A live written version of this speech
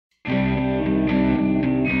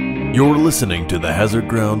You're listening to the Hazard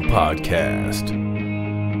Ground Podcast,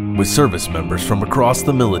 with service members from across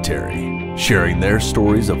the military sharing their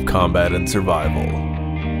stories of combat and survival.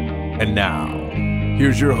 And now,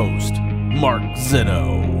 here's your host, Mark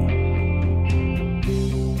Zeno.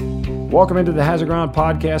 Welcome into the Hazard Ground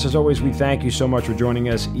Podcast. As always, we thank you so much for joining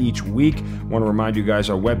us each week. I want to remind you guys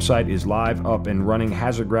our website is live, up and running.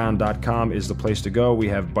 HazardGround.com is the place to go. We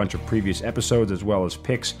have a bunch of previous episodes as well as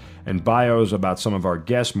pics and bios about some of our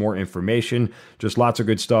guests, more information, just lots of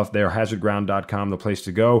good stuff there. HazardGround.com, the place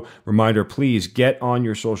to go. Reminder, please get on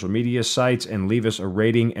your social media sites and leave us a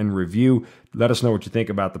rating and review. Let us know what you think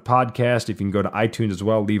about the podcast. If you can go to iTunes as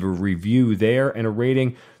well, leave a review there and a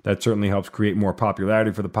rating. That certainly helps create more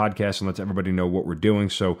popularity for the podcast and lets everybody know what we're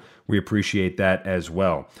doing. So we appreciate that as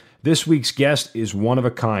well. This week's guest is one of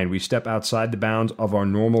a kind. We step outside the bounds of our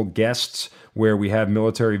normal guests where we have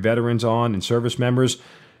military veterans on and service members.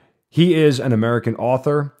 He is an American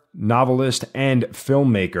author, novelist, and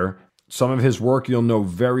filmmaker. Some of his work you'll know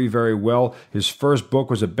very, very well. His first book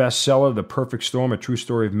was a bestseller, The Perfect Storm, A True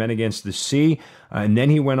Story of Men Against the Sea. And then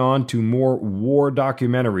he went on to more war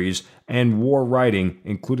documentaries and war writing,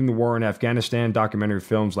 including the war in Afghanistan, documentary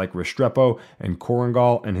films like Restrepo and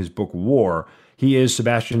Korengal, and his book War. He is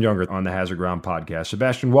Sebastian Junger on the Hazard Ground Podcast.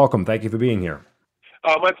 Sebastian, welcome. Thank you for being here.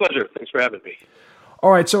 My pleasure. Thanks for having me. All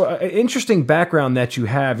right, so an interesting background that you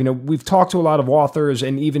have. You know, we've talked to a lot of authors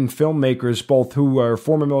and even filmmakers, both who are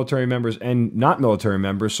former military members and not military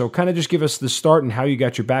members. So kind of just give us the start and how you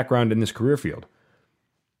got your background in this career field.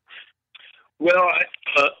 Well,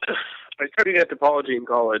 I studied anthropology in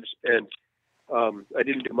college, and I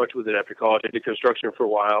didn't do much with it after college. I did construction for a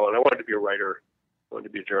while, and I wanted to be a writer. I wanted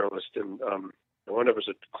to be a journalist, and I wound up as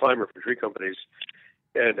a climber for tree companies.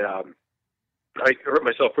 And I hurt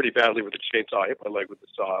myself pretty badly with a chainsaw. I hit my leg with the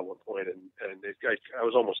saw at one point, and I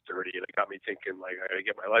was almost 30, and it got me thinking, like, I got to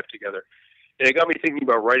get my life together. And it got me thinking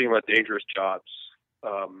about writing about dangerous jobs.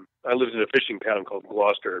 I lived in a fishing town called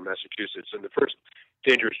Gloucester in Massachusetts, and the first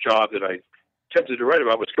dangerous job that I attempted to write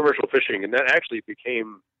about was commercial fishing, and that actually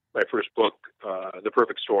became my first book, The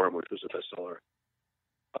Perfect Storm, which was a bestseller,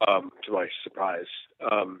 to my surprise.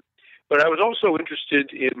 But I was also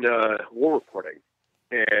interested in war reporting.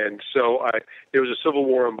 And so there was a civil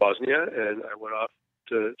war in Bosnia, and I went off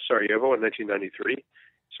to Sarajevo in 1993.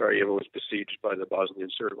 Sarajevo was besieged by the Bosnian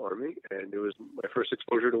Serb army, and it was my first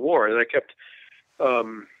exposure to war. And I kept,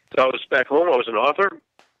 so I was back home, I was an author,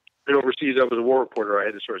 and overseas I was a war reporter. I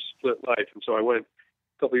had to sort of split life. And so I went,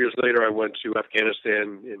 a couple of years later, I went to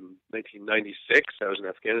Afghanistan in 1996. I was in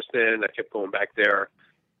Afghanistan. I kept going back there.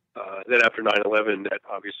 Then after 9/11, that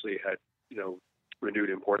obviously had, renewed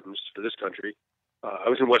importance for this country. I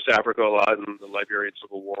was in West Africa a lot, in the Liberian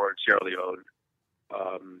Civil War, in Sierra Leone.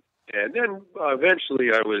 And then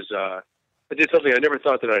eventually I did something I never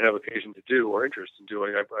thought that I'd have occasion to do or interest in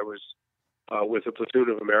doing. I was with a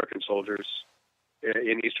platoon of American soldiers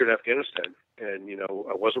in eastern Afghanistan. And,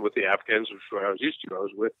 I wasn't with the Afghans, which was what I was used to. I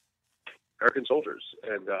was with American soldiers.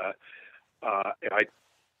 And I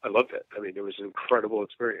loved it. I mean, it was an incredible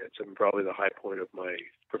experience, and probably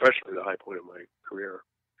professionally, the high point of my career.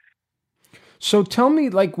 So tell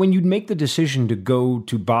me, like, when you'd make the decision to go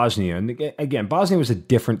to Bosnia, and again, Bosnia was a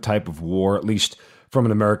different type of war, at least from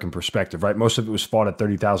an American perspective, right? Most of it was fought at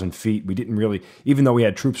 30,000 feet. We didn't really, even though we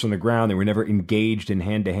had troops on the ground, they were never engaged in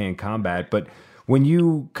hand-to-hand combat. But when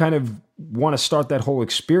you kind of want to start that whole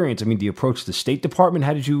experience, I mean, do you approach the State Department?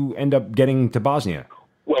 How did you end up getting to Bosnia?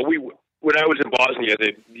 Well, when I was in Bosnia,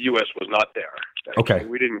 the U.S. was not there. Okay.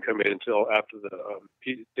 We didn't come in until after the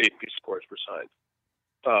Dayton Peace Accords were signed.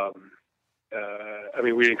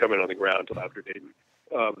 We didn't come in on the ground until after Dayton.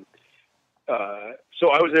 So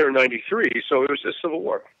I was there in 93, so it was a civil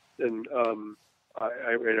war. And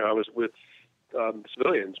I was with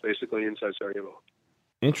civilians, basically, inside Sarajevo.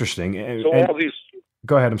 Interesting. All these...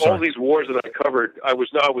 Go ahead, I'm sorry. All these wars that I covered, I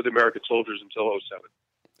was not with American soldiers until 2007.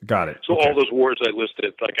 Got it. So okay. All those wars I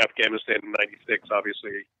listed, like Afghanistan in 96,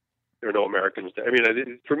 obviously, there are no Americans there. I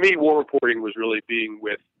mean, for me, war reporting was really being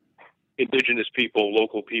with indigenous people,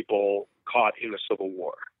 local people caught in a civil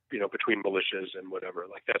war, between militias and whatever.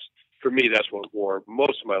 Like for me, that's what war,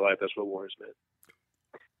 most of my life, that's what war has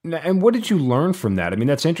meant. And what did you learn from that? I mean,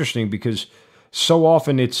 that's interesting because so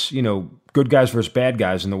often it's, good guys versus bad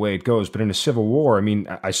guys in the way it goes. But in a civil war, I mean,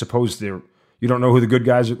 I suppose you don't know who the good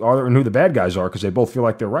guys are and who the bad guys are because they both feel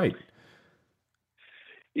like they're right.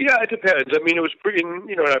 Yeah, it depends. I mean, it was pretty,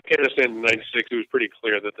 in Afghanistan in 96, it was pretty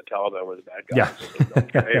clear that the Taliban were the bad guys.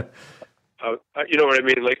 Yeah. You know what I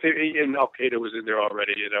mean? Like, and Al-Qaeda was in there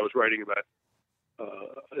already, and I was writing about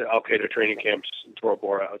Al-Qaeda training camps in Tora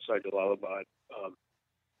Bora outside Jalalabad.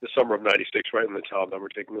 the summer of '96, right when the Taliban were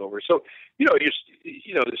taking over. So, there's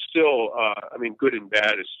still, good and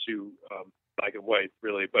bad is too black and white,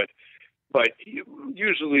 really. But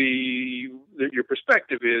usually your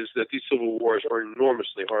perspective is that these civil wars are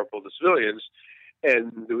enormously harmful to civilians,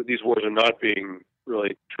 and these wars are not being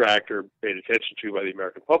really tracked or paid attention to by the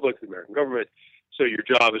American public, the American government. So your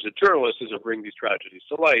job as a journalist is to bring these tragedies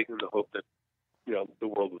to light in the hope that, the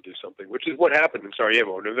world will do something, which is what happened in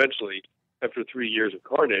Sarajevo. And eventually, after 3 years of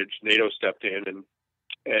carnage, NATO stepped in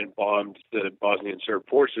and bombed the Bosnian Serb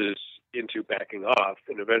forces into backing off,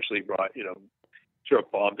 and eventually brought, sort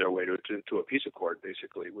of bombed their way to a peace accord,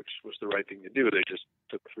 basically, which was the right thing to do. They just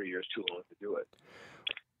took 3 years too long to do it.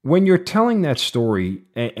 When you're telling that story,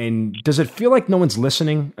 and does it feel like no one's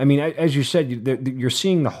listening? I mean, as you said, you're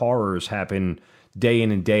seeing the horrors happen day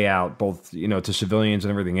in and day out, both to civilians and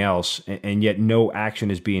everything else, and yet no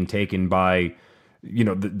action is being taken by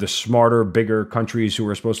the smarter, bigger countries who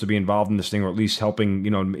are supposed to be involved in this thing, or at least helping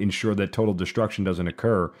ensure that total destruction doesn't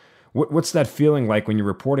occur. What's that feeling like when you're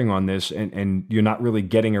reporting on this and you're not really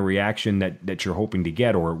getting a reaction that you're hoping to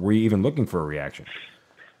get, or were you even looking for a reaction?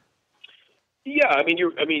 Yeah,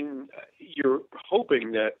 you're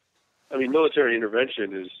hoping that. Military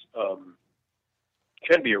intervention is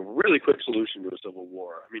can be a really quick solution to a civil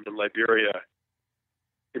war. In Liberia,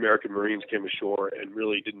 the American Marines came ashore and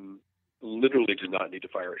literally did not need to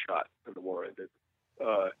fire a shot, and the war ended.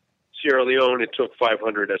 Sierra Leone, it took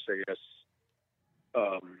 500 SAS,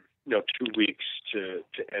 2 weeks to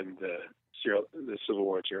end the civil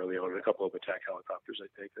war in Sierra Leone, and a couple of attack helicopters. I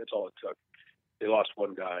think that's all it took. They lost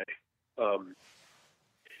one guy.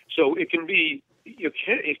 So it can be, it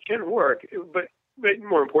can work, but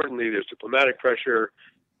more importantly, there's diplomatic pressure,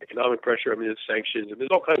 economic pressure. There's sanctions, and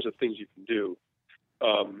there's all kinds of things you can do.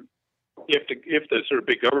 If the sort of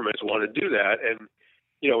big governments want to do that, and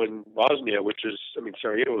in Bosnia, which is,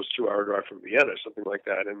 Sarajevo is 2-hour drive from Vienna, something like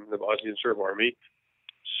that, and the Bosnian Serb army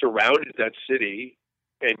surrounded that city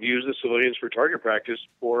and used the civilians for target practice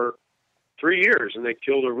for 3 years, and they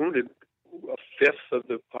killed or wounded a fifth of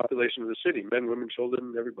the population of the city, men, women,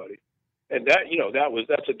 children, everybody. And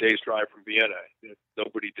that's a day's drive from Vienna.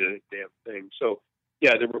 Nobody did a damn thing. So,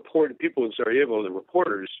 yeah, people in Sarajevo, the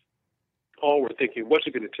reporters, all were thinking, what's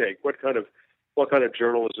it going to take? What kind of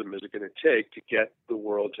journalism is it going to take to get the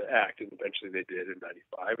world to act? And eventually they did in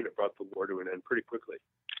 '95, and it brought the war to an end pretty quickly.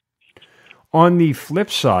 On the flip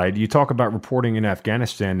side, you talk about reporting in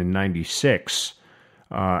Afghanistan in '96.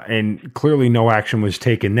 And clearly no action was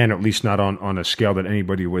taken then, at least not on a scale that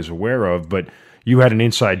anybody was aware of. But you had an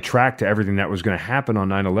inside track to everything that was going to happen on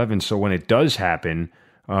 9/11. So when it does happen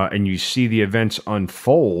and you see the events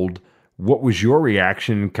unfold, what was your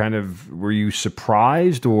reaction? Were you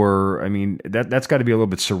surprised? Or, that's got to be a little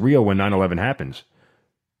bit surreal when 9/11 happens.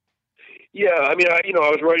 Yeah, I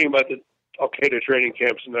was writing about the Al-Qaeda training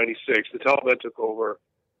camps in '96. The Taliban took over.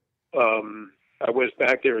 I was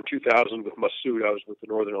back there in 2000 with Massoud. I was with the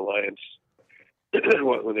Northern Alliance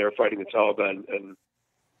when they were fighting the Taliban and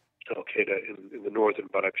Al-Qaeda in the north in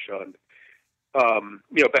Badakhshan.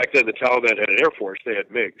 Back then the Taliban had an air force. They had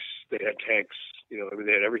MiGs. They had tanks. They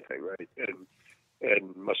had everything, right?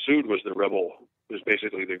 And Massoud was the rebel. Was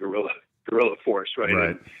basically the guerrilla force, right?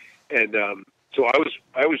 Right. And so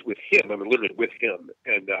I was with him. Literally with him.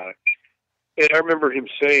 And I remember him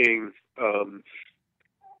saying.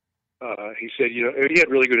 He said, he had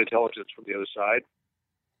really good intelligence from the other side.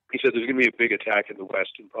 He said there's going to be a big attack in the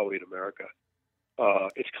West and probably in America.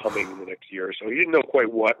 It's coming in the next year or so. He didn't know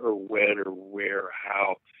quite what or when or where or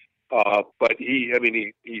how. But he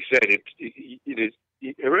said it.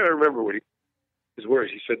 I remember his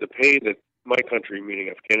words. He said, the pain that my country, meaning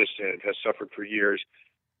Afghanistan, has suffered for years,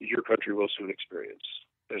 your country will soon experience.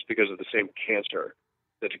 And it's because of the same cancer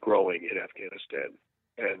that's growing in Afghanistan,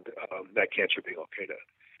 and that cancer being Al-Qaeda.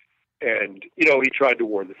 And, he tried to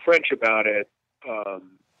warn the French about it.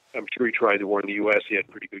 I'm sure he tried to warn the U.S. He had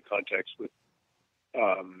pretty good contacts with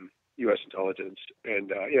U.S. intelligence.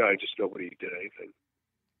 And, I just nobody did anything.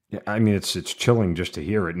 Yeah, it's chilling just to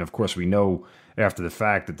hear it. And, of course, we know after the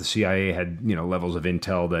fact that the CIA had, levels of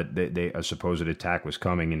intel that a supposed attack was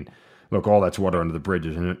coming. And, look, all that's water under the bridge.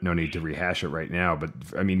 There's no need to rehash it right now. But,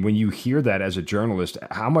 when you hear that as a journalist,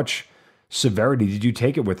 how much severity did you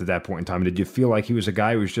take it with at that point in time? Did you feel like he was a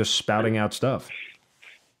guy who was just spouting out stuff?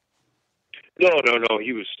 No.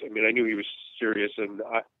 He was. I knew he was serious, and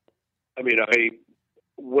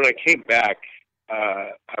when I came back,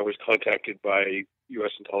 I was contacted by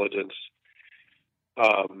U.S. intelligence.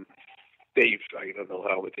 I don't know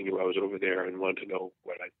how, but they knew I was over there and wanted to know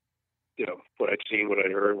what I'd seen, what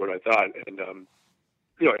I'd heard, what I thought, and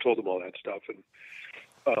I told them all that stuff, and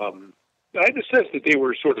I had the sense that they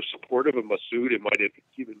were sort of supportive of Masood and might have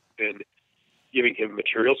even been giving him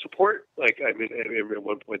material support. Like, I mean, at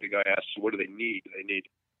one point the guy asked, what do they need? Do they need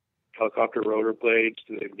helicopter rotor blades?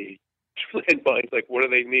 Do they need landmines? Like, what do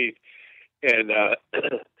they need? And I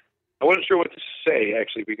wasn't sure what to say,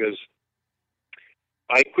 actually, because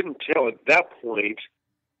I couldn't tell at that point,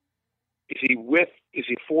 is he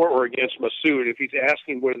for or against Masood? If he's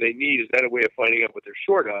asking what do they need, is that a way of finding out what they're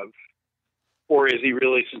short of? Or is he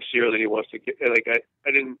really sincere that he wants to get, like, I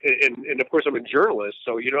didn't, and of course I'm a journalist,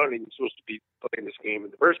 so you're not even supposed to be playing this game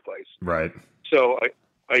in the first place. Right. So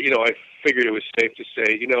I figured it was safe to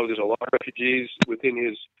say, there's a lot of refugees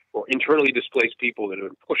within or internally displaced people that have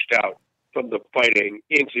been pushed out from the fighting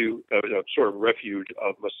into a sort of refuge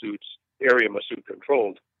of Masood's area Masood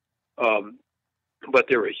controlled. But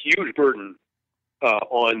they're a huge burden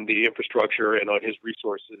on the infrastructure and on his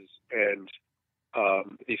resources, and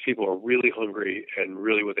these people are really hungry, and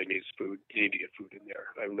really what they need is food. You need to get food in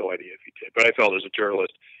there. I have no idea if he did, but I felt as a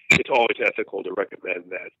journalist, it's always ethical to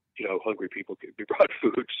recommend that hungry people could be brought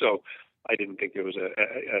food. So I didn't think there was an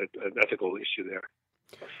ethical issue there.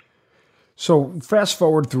 So fast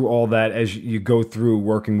forward through all that as you go through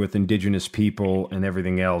working with indigenous people and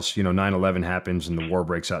everything else, 9/11 happens and the war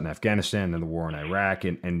breaks out in Afghanistan and the war in Iraq,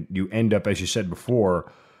 and you end up, as you said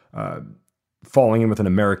before, falling in with an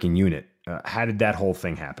American unit. How did that whole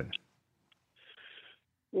thing happen?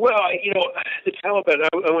 Well, the Taliban,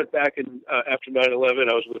 I went back and after 9/11,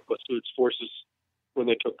 I was with Masood's forces when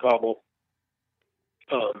they took Kabul,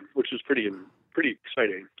 which was pretty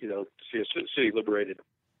exciting, to see a city liberated.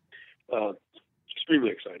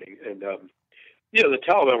 Extremely exciting. And, the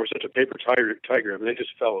Taliban were such a paper tiger. I mean, they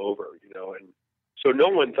just fell over, and so no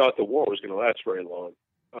one thought the war was going to last very long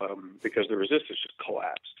because the resistance just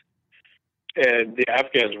collapsed. And the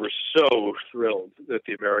Afghans were so thrilled that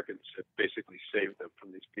the Americans had basically saved them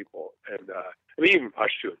from these people. And, even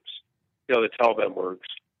Pashtuns, the Taliban were,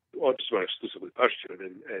 just not exclusively Pashtun,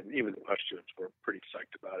 and even the Pashtuns were pretty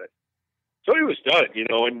psyched about it. So it was done,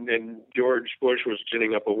 and George Bush was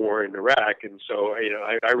ginning up a war in Iraq, and so,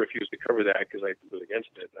 I refused to cover that because I was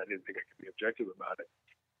against it, and I didn't think I could be objective about it.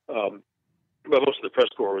 But most of the press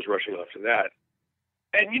corps was rushing off to that.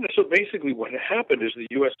 And, so basically what happened is the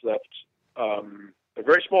U.S. left a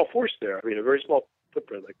very small force there. I mean, a very small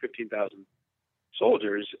footprint, like 15,000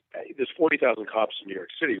 soldiers. There's 40,000 cops in New York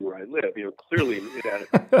City where I live, clearly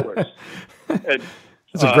inadequate force. And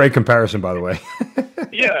it's a great comparison, by the way.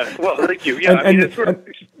 Yeah, well, thank you. Yeah, and it's sort of,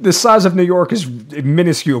 the size of New York is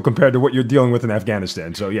minuscule compared to what you're dealing with in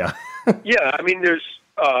Afghanistan. So, yeah. Yeah, I mean, there's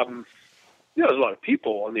there's a lot of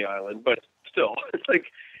people on the island, but still, it's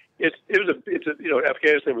like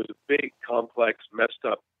Afghanistan was a big, complex, messed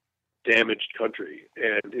up, damaged country,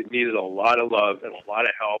 and it needed a lot of love and a lot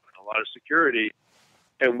of help and a lot of security.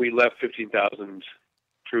 And we left 15,000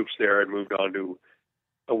 troops there and moved on to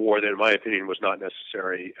a war that, in my opinion, was not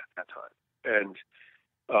necessary at that time. And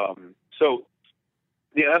so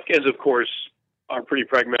the Afghans, of course, are pretty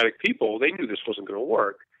pragmatic people. They knew this wasn't going to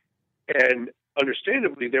work. And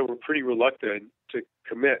understandably, they were pretty reluctant to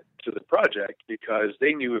commit to the project because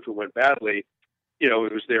they knew if it went badly,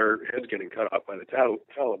 it was their heads getting cut off by the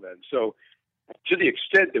Taliban. So to the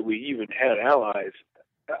extent that we even had allies,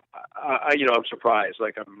 I'm surprised.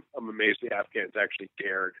 Like, I'm amazed the Afghans actually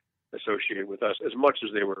dared associate with us as much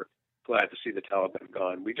as they were glad to see the Taliban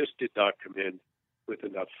gone. We just did not come in with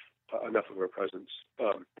enough of a presence.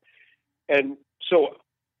 And so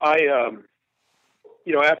after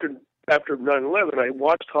 9/11, I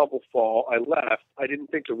watched Kabul fall. I left. I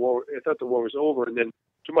didn't think I thought the war was over. And then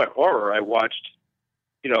to my horror, I watched,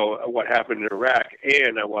 what happened in Iraq,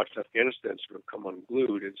 and I watched Afghanistan sort of come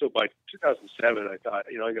unglued. And so by 2007, I thought,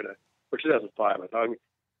 or 2005, I thought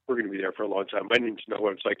we're going to be there for a long time. I need to know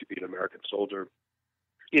what it's like to be an American soldier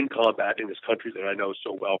in combat in this country that I know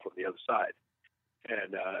so well from the other side.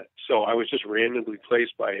 And so I was just randomly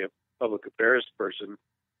placed by a public affairs person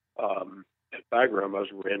at Bagram. I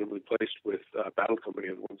was randomly placed with Battle Company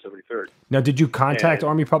of the 173rd. Now, did you contact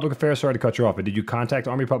Army Public Affairs? Sorry to cut you off, but did you contact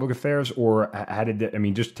Army Public Affairs, or how did that,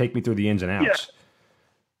 just take me through the ins and outs?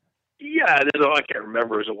 Yeah, I can't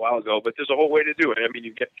remember. It was a while ago, but there's a whole way to do it. I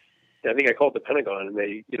mean, I think I called the Pentagon, and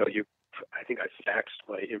they, I think I faxed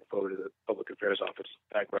my info to the Public Affairs Office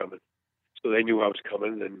at Bagram, and so they knew I was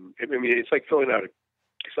coming. And it's like filling out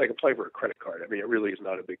it's like applying for a credit card. I mean, it really is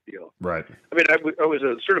not a big deal. Right. I mean, I was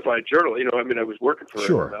a certified journalist. I was working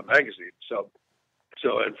for a magazine, so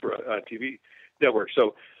and for a TV network.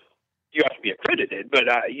 So you have to be accredited, but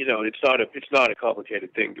it's not a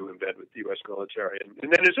complicated thing to embed with the U.S. military.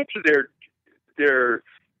 And then it's up to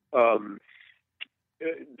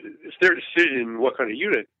it's their decision what kind of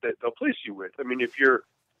unit that they'll place you with. I mean, if you're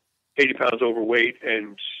 80 pounds overweight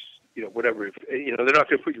and, whatever, they're not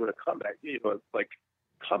going to put you in a combat,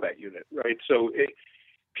 combat unit, right? So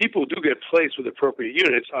people do get placed with appropriate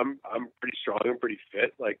units. I'm pretty strong. I'm pretty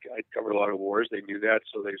fit. Like, I covered a lot of wars. They knew that,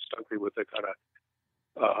 so they stuck me with a kind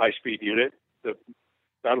of high-speed unit, the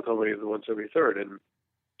Battle Company of the 173rd, and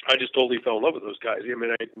I just totally fell in love with those guys. I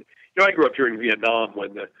mean, I grew up during Vietnam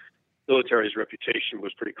when the military's reputation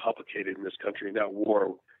was pretty complicated in this country, and that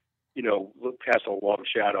war, cast a long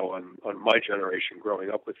shadow on my generation growing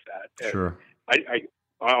up with that. And sure. I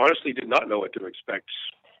honestly did not know what to expect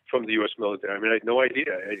from the U.S. military. I mean, I had no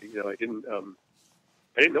idea. I didn't know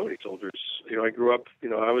any soldiers. I grew up. I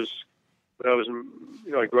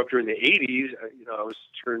grew up during the '80s. I was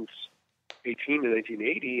turned 18 in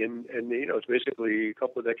 1980, and it's basically a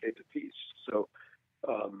couple of decades apiece. So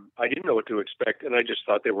I didn't know what to expect, and I just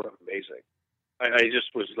thought they were amazing. I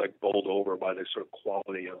just was like bowled over by the sort of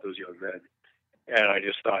quality of those young men. And I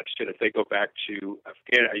just thought, shit, if they go back to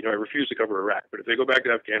Afghanistan, I refuse to cover Iraq, but if they go back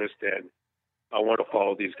to Afghanistan, I want to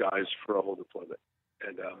follow these guys for a whole deployment.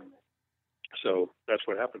 And so that's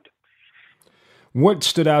what happened. What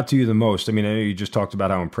stood out to you the most? I mean, I know you just talked about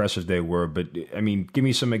how impressive they were, but I mean, give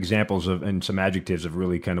me some examples of and some adjectives of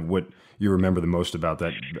really kind of what you remember the most about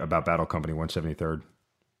Battle Company 173rd.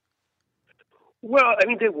 Well, I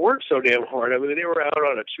mean, they worked so damn hard. I mean, they were out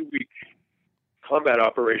on a 2-week combat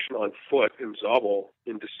operation on foot in Zabul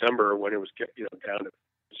in December when it was down to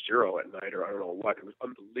 0 at night, or I don't know what. It was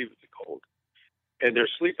unbelievably cold. And they're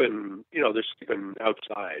sleeping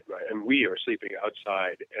outside, right? And we are sleeping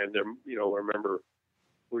outside. And they're, I remember,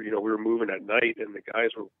 we were moving at night, and the guys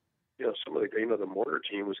were, some of the mortar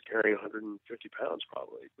team was carrying 150 pounds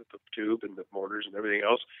probably with the tube and the mortars and everything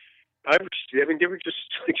else. I mean, they were just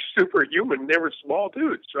like superhuman. They were small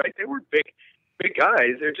dudes, right? They were big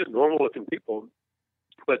guys. They're just normal-looking people,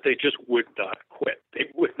 but they just would not quit. They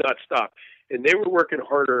would not stop, and they were working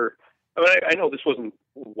harder. I mean, I know this wasn't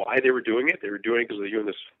why they were doing it. They were doing it because of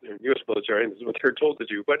the U.S. military, and this is what they're told to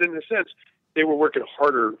do. But in a sense, they were working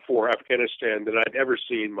harder for Afghanistan than I'd ever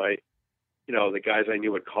seen the guys I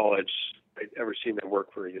knew at college. I'd ever seen them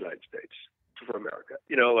work for the United States, for America.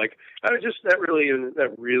 I was just that really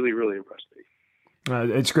impressed me.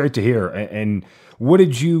 It's great to hear. And what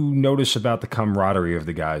did you notice about the camaraderie of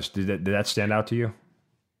the guys? Did that stand out to you?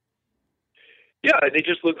 Yeah, they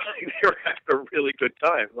just looked like they were having a really good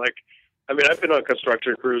time. Like, I mean, I've been on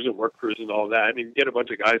construction crews and work crews and all that, and you get a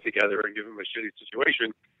bunch of guys together and give them a shitty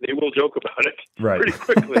situation, they will joke about it pretty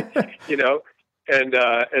quickly, And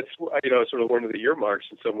it's sort of one of the earmarks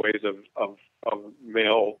in some ways of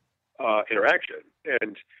male interaction.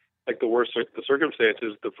 And like the worse the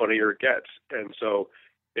circumstances, the funnier it gets. And so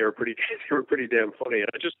they were pretty damn funny. And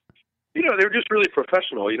I just, they were just really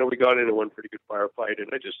professional. We got into one pretty good firefight, and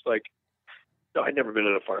I just I'd never been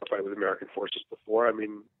in a firefight with American forces before. I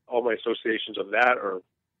mean, all my associations of that are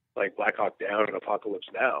like Black Hawk Down and Apocalypse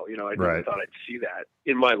Now. I never thought I'd see that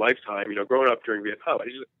in my lifetime. Growing up during Vietnam, I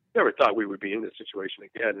just never thought we would be in this situation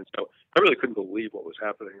again. And so I really couldn't believe what was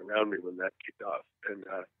happening around me when that kicked off. And,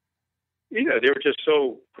 they were just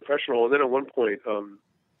so professional. And then at one point,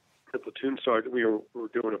 the platoon sergeant, we were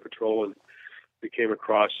doing a patrol, and we came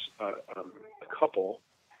across a couple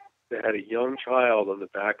that had a young child on the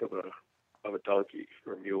back of a donkey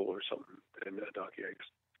or a mule or something, and a donkey, I guess.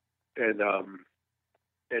 And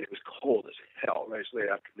it was cold as hell, nice late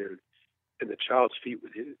afternoon, and the child's feet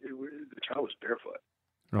the child was barefoot.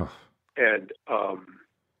 Oh.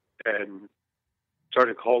 And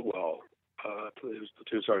Sergeant Caldwell, who was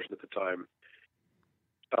platoon sergeant at the time,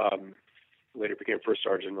 later became first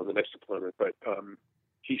sergeant on the next deployment, but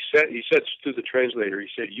he said through the translator, he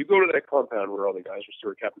said, "You go to that compound where all the guys were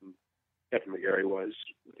still, Captain McGarry was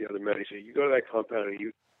with the other men." He said, "You go to that compound and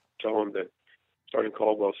you tell them that Sergeant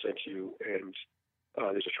Caldwell sent you, and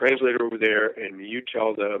there's a translator over there, and you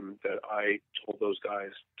tell them that I told those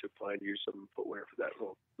guys to find you some footwear for that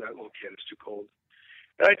little kid. It's too cold."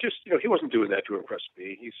 And I just, he wasn't doing that to impress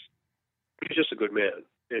me. He's just a good man,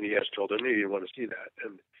 and he has children, and he didn't want to see that.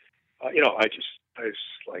 And I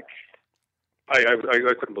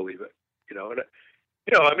couldn't believe it, And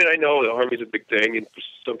I mean, I know the Army's a big thing, and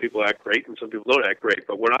some people act great, and some people don't act great.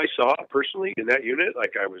 But when I saw personally in that unit,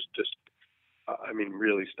 I was just,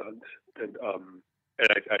 really stunned. And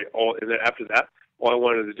and then after that, all I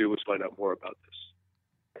wanted to do was find out more about this.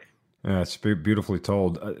 Yeah, it's beautifully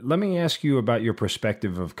told. Let me ask you about your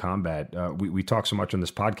perspective of combat. We talk so much on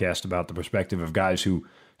this podcast about the perspective of guys who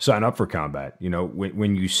sign up for combat.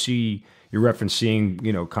 When you see, you're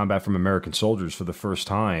referencing, combat from American soldiers for the first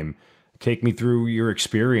time. take me through your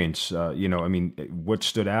experience. What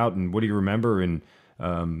stood out, and what do you remember, and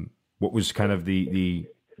what was kind of the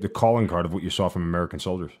calling card of what you saw from American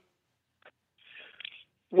soldiers?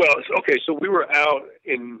 Well, okay, so we were out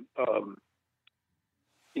in, out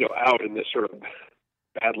in this sort of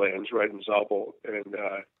Badlands, right in Zabul, and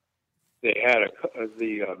they had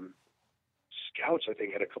the scouts, I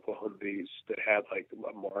think, had a couple of Humvees that had like a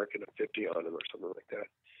Mark and a 50 on them or something like that.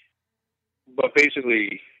 But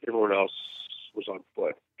basically, everyone else was on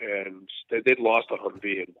foot, and they'd lost a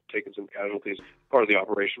Humvee and taken some casualties. Part of the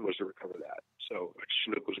operation was to recover that. So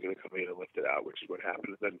Chinook was going to come in and lift it out, which is what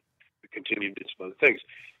happened. And then we continued to do some other things.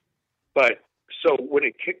 But so when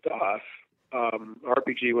it kicked off,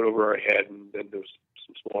 RPG went over our head, and then there was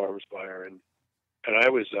some small arms fire, and I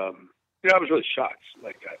was, I was really shocked.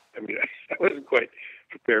 Like, I wasn't quite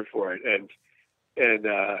prepared for it, and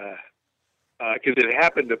because it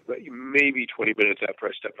happened maybe 20 minutes after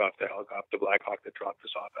I stepped off the helicopter, the Black Hawk that dropped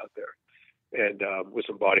us off out there, and with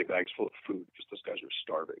some body bags full of food, because those guys were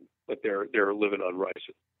starving. Like they're living on rice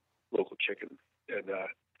and local chicken, and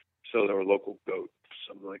so they were local goat,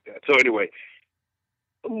 something like that. So anyway,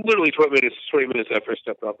 literally 20 minutes after I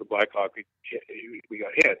stepped off the Black Hawk, we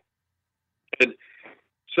got hit, and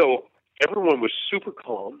so everyone was super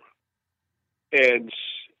calm, and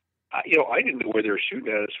I didn't know where they were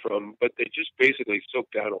shooting at us from, but they just basically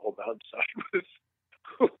soaked down a whole mountainside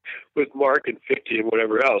with Mark and 50 and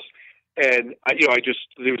whatever else. And there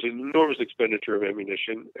was an enormous expenditure of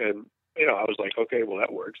ammunition, and I was like, okay, well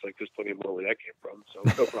that works. Like there's plenty more where that came from, so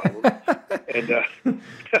no problem. And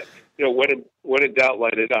when in doubt,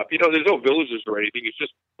 light it up. There's no villages or anything; it's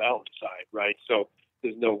just mountainside, right? So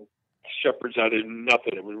there's no shepherds out there,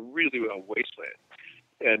 nothing. It was really a wasteland.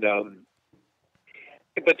 And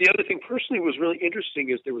but the other thing personally was really interesting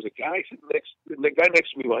is there was a guy next to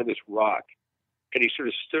me behind this rock, and he sort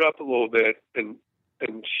of stood up a little bit and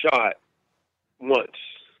shot once.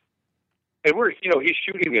 And he's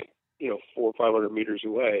shooting at 400 or 500 meters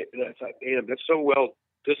away, and I thought, damn, that's so well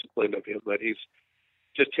disciplined of him that he's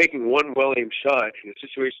just taking one well-aimed shot in a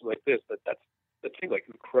situation like this. That seemed like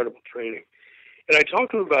incredible training. And I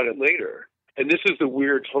talked to him about it later, and this is the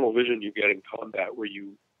weird tunnel vision you get in combat, where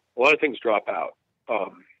a lot of things drop out. I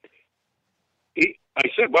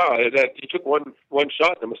said, "Wow, that you took one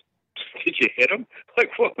shot. Did you hit him?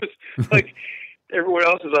 Like what was like? Everyone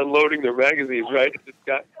else is unloading their magazines, right? This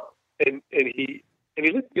guy, and he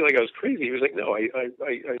looked at me like I was crazy. He was like, "No, he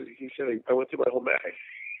said I went through my whole mag,"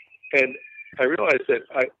 and I realized that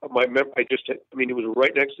he was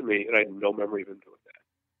right next to me, and I had no memory of him doing that.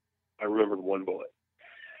 I remembered one bullet,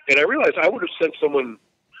 and I realized I would have sent someone,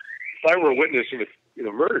 if I were a witness in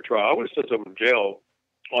a murder trial, I would have sent someone to jail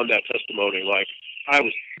on that testimony. Like I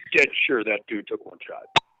was dead sure that dude took one shot,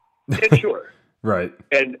 dead sure. Right.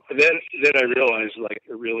 And then I realized, like,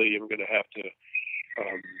 I really am going to have to,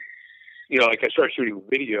 I started shooting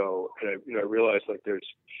video, and I realized like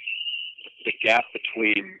there's the gap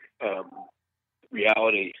between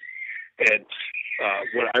reality and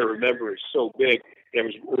what I remember is so big.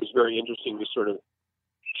 It was very interesting to sort of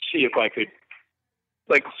see if I could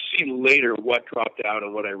see later what dropped out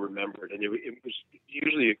and what I remembered, and it was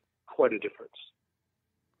usually quite a difference.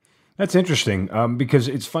 That's interesting because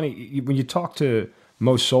it's funny when you talk to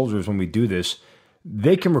most soldiers when we do this,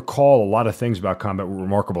 they can recall a lot of things about combat with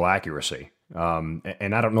remarkable accuracy.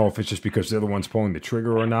 And I don't know if it's just because they're the ones pulling the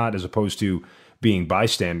trigger or not, as opposed to being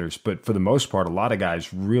bystanders. But for the most part, a lot of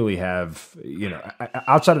guys really have,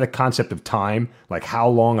 outside of the concept of time, like how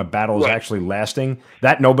long a battle is actually lasting,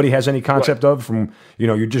 that nobody has any concept of from,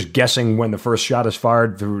 you're just guessing when the first shot is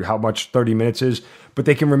fired through how much 30 minutes is. But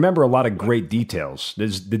they can remember a lot of great details.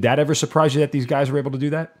 Did that ever surprise you that these guys were able to do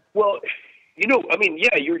that? Well, you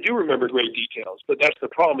do remember great details, but that's the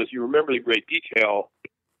problem is you remember the great detail.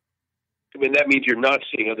 I mean, that means you're not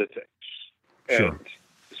seeing other things. Sure. And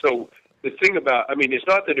so the thing about, it's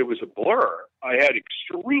not that it was a blur. I had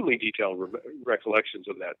extremely detailed recollections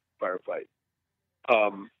of that firefight.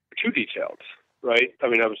 Too detailed, right?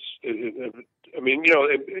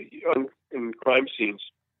 In crime scenes,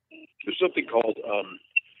 there's something called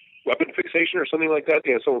weapon fixation or something like that.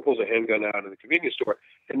 Someone pulls a handgun out of the convenience store,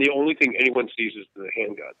 and the only thing anyone sees is the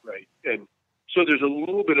handgun, right? And so there's a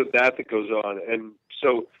little bit of that goes on. And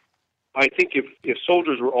so I think if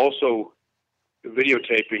soldiers were also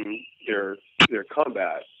videotaping their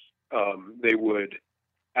combat, they would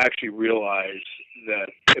actually realize that,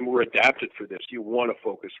 and we're adapted for this, you want to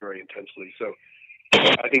focus very intensely. So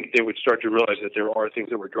I think they would start to realize that there are things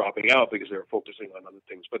that were dropping out because they were focusing on other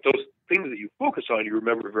things. But those things that you focus on, you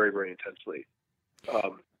remember very, very intensely.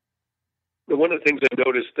 One of the things I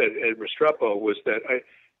noticed at Restrepo was that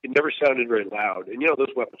it never sounded very loud. And,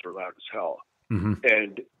 those weapons are loud as hell. Mm-hmm.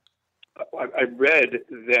 And I read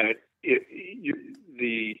that you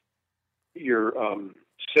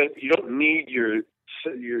don't need your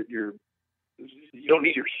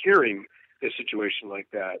hearing in a situation like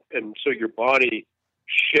that. And so your body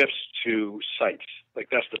shifts to sight. Like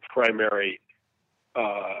that's the primary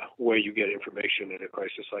way you get information in a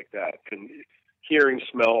crisis like that. And hearing,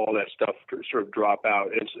 smell, all that stuff sort of drop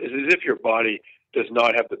out. It's as if your body does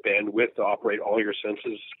not have the bandwidth to operate all your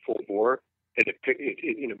senses full bore. And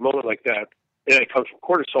in a moment like that, and it comes from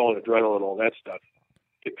cortisol and adrenaline and all that stuff,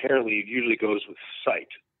 apparently it usually goes with sight.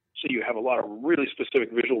 So you have a lot of really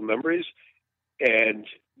specific visual memories,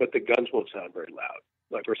 but the guns won't sound very loud,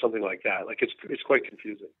 like, or something like that. Like it's quite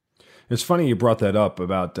confusing. It's funny you brought that up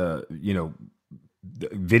about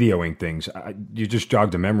videoing things. You just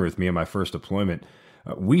jogged a memory with me in my first deployment.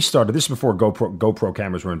 We started, this is before GoPro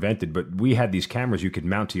cameras were invented, but we had these cameras you could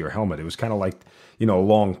mount to your helmet. It was kind of like, a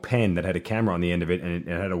long pen that had a camera on the end of it, and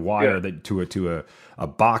it had a wire that to a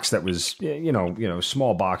box that was, a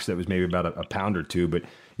small box that was maybe about a pound or two, but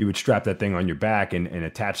you would strap that thing on your back and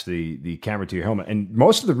attach the camera to your helmet. And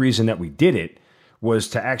most of the reason that we did it was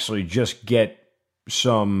to actually just get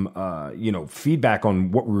some, feedback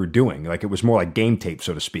on what we were doing. Like it was more like game tape,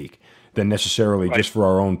 so to speak, than necessarily just for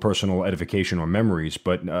our own personal edification or memories.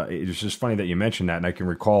 But it was just funny that you mentioned that. And I can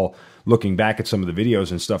recall looking back at some of the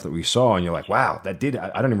videos and stuff that we saw, and you're like, wow, I don't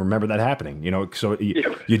even remember that happening. So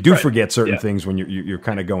you do forget certain things when you're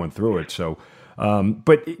kind of going through it. So,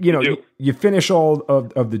 but you finish all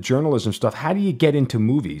of the journalism stuff. How do you get into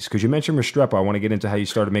movies? Because you mentioned Restrepo. I want to get into how you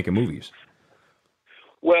started making movies.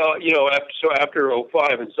 Well, after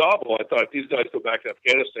 2005 in Zabul, I thought, if these guys go back to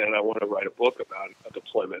Afghanistan, I want to write a book about a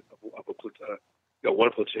deployment of a platoon,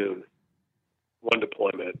 one platoon, one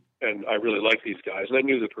deployment. And I really liked these guys. And I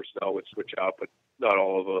knew the personnel would switch out, but not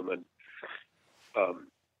all of them. And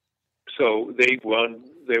so they wound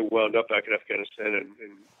up back in Afghanistan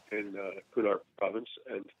in Kunar province.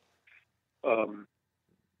 And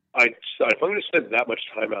I decided, if I'm going to spend that much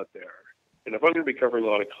time out there, and if I'm going to be covering a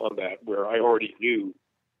lot of combat where I already knew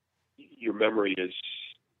your memory is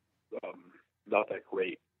not that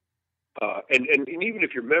great. And even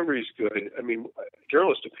if your memory is good, I mean,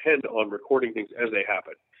 journalists depend on recording things as they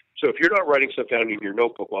happen. So if you're not writing stuff down in your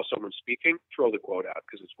notebook while someone's speaking, throw the quote out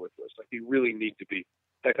because it's worthless. Like you really need to be,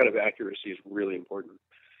 that kind of accuracy is really important.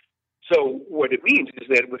 So what it means is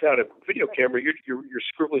that without a video camera, you're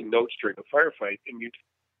scribbling notes during a firefight, and you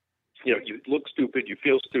look stupid, you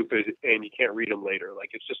feel stupid, and you can't read them later. Like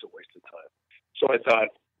it's just a waste of time. So I thought,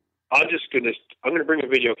 I'm going to bring a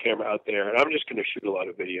video camera out there, and I'm just going to shoot a lot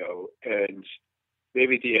of video. And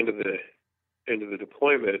maybe at the end of the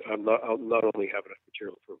deployment, I'll not only have enough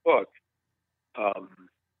material for a book,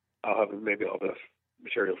 I'll have enough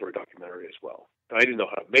material for a documentary as well. And I didn't know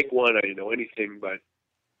how to make one. I didn't know anything, but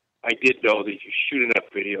I did know that if you shoot enough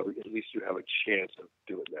video, at least you have a chance of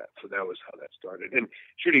doing that. So that was how that started. And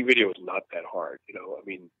shooting video is not that hard. I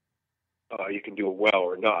mean, you can do it well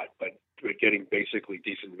or not, but getting basically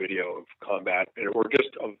decent video of combat or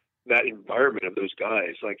just of that environment of those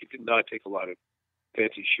guys, like it did not take a lot of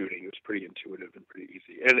fancy shooting. It was pretty intuitive and pretty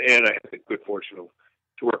easy. And I had the good fortune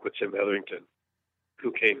to work with Tim Hetherington,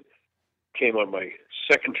 who came on my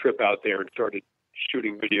second trip out there and started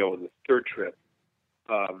shooting video on the third trip.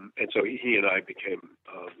 And so he and I became,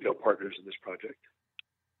 partners in this project.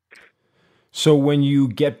 So when you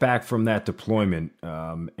get back from that deployment,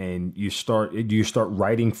 and do you start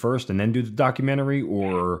writing first and then do the documentary,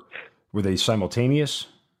 or were they simultaneous?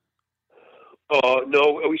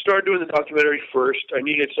 No, we started doing the documentary first. I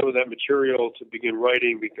needed some of that material to begin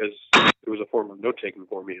writing because it was a form of note-taking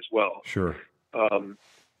for me as well. Sure. And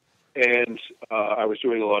I was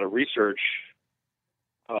doing a lot of research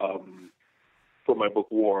for my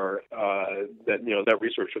book War. That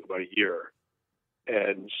research took about a year.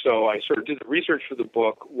 And so I sort of did the research for the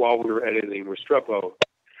book while we were editing Restrepo.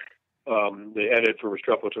 The edit for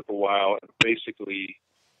Restrepo took a while. And basically,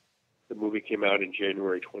 the movie came out in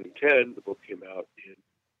January 2010. The book came out in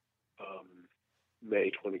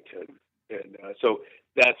May 2010. And so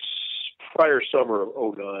that's prior summer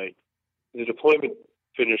of 2009. The deployment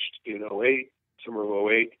finished in 2008, summer of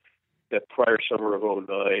 2008. That prior summer of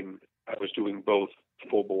 2009, I was doing both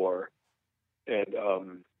full bore and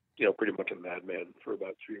pretty much a madman for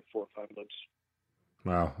about 3 or 4 or 5 months.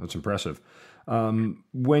 Wow, that's impressive.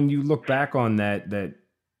 When you look back on that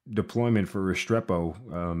deployment for Restrepo,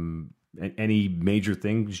 any major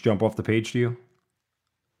things jump off the page to you?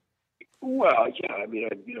 Well, yeah, I mean,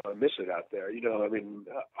 I miss it out there.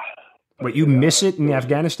 But you miss it in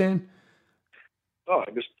Afghanistan? Oh,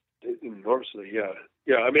 enormously. Yeah.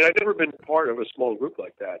 Yeah. I mean, I've never been part of a small group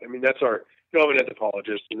like that. I mean, that's our, I'm an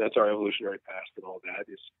anthropologist, and that's our evolutionary past and all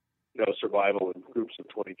that is, survival in groups of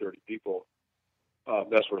 20, 30 people.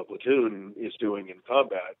 That's what a platoon is doing in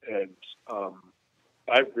combat. And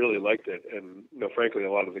I really liked it. And, frankly,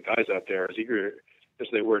 a lot of the guys out there, as eager as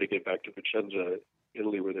they were to get back to Vicenza,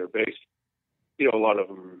 Italy, where they're based, a lot of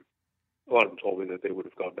them told me that they would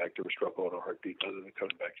have gone back to Restrepo in a heartbeat rather than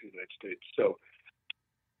coming back to the United States. So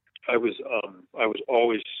I was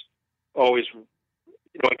always,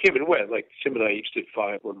 I came and went. Like Tim and I each did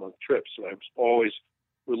 5 one-month trips, and I was always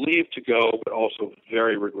relieved to go, but also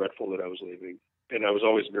very regretful that I was leaving. And I was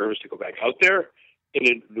always nervous to go back out there,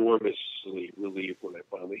 and enormously relieved when I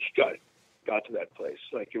finally got to that place.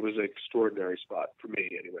 Like, it was an extraordinary spot for me,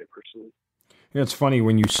 anyway, personally. It's funny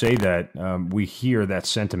when you say that. We hear that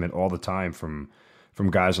sentiment all the time from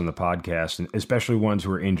guys on the podcast, and especially ones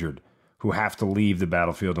who are injured, who have to leave the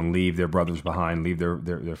battlefield and leave their brothers behind, leave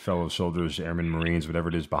their fellow soldiers, airmen, Marines, whatever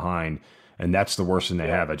it is behind, and that's the worst thing they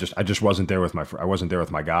have. I just wasn't there with I wasn't there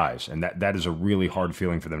with my guys, and that is a really hard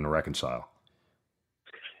feeling for them to reconcile.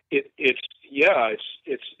 It's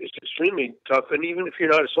extremely tough, and even if you're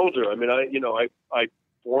not a soldier, I mean, I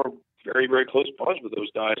formed very, very close bonds with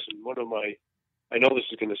those guys, and one of my, I know this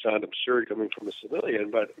is going to sound absurd coming from a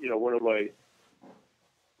civilian, but one of my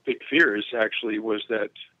big fears actually was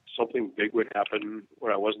that something big would happen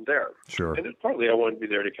when I wasn't there. Sure. And partly I wanted to be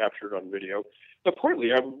there to capture it on video, but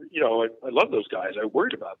partly I love those guys. I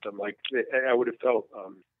worried about them. Like, I would have felt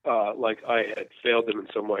like I had failed them in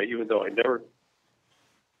some way, even though I never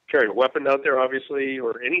carried a weapon out there, obviously,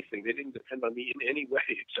 or anything. They didn't depend on me in any way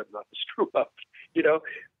except not to screw up,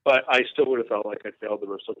 But I still would have felt like I failed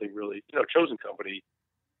them or something really, Chosen Company,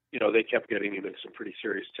 they kept getting into some pretty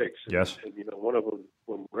serious takes. Yes. And one of them,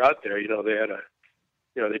 when we were out there, they had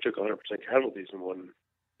they took 100% casualties in one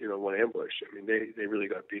ambush. I mean, they really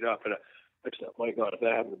got beat up. And I just thought, my God, if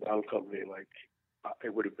that happened to Down Company, like,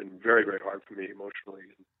 it would have been very, very hard for me emotionally.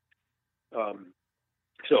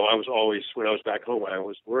 So I was always, when I was back home, I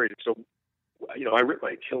was worried. So, I ripped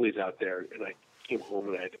my Achilles out there, and I came home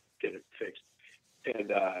and I had to get it fixed.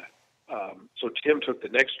 And so Tim took the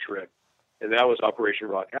next trip, and that was Operation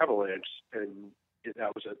Rock Avalanche, and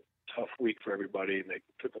that was a tough week for everybody, and they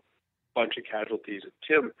took a bunch of casualties. And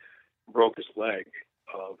Tim broke his leg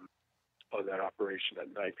on that operation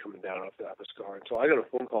that night coming down off the Apiscar. And so I got a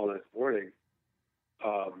phone call that morning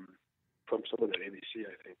from someone at ABC,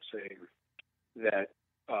 I think, saying that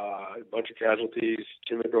a bunch of casualties,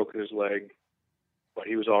 Tim had broken his leg, but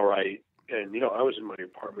he was all right. And, I was in my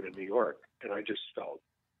apartment in New York, and I just felt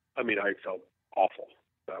awful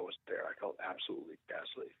that I wasn't there. I felt absolutely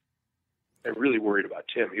ghastly. And really worried about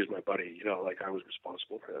Tim. He was my buddy, like I was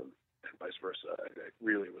responsible for him, and vice versa. It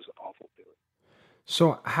really was an awful feeling.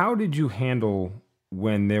 So how did you handle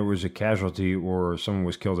when there was a casualty or someone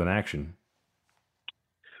was killed in action?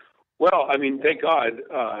 Well, I mean, thank God,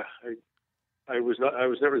 I was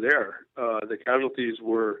never there. The casualties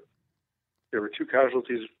there were 2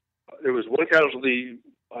 casualties. There was one casualty,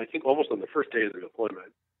 I think, almost on the first day of the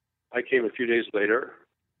deployment. I came a few days later.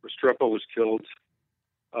 Restrepo was killed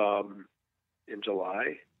in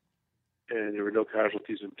July, and there were no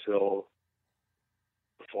casualties until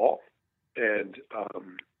the fall. And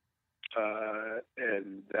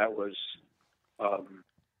that was,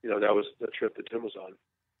 that was the trip that Tim was on.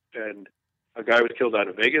 And a guy was killed out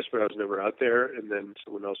of Vegas, but I was never out there. And then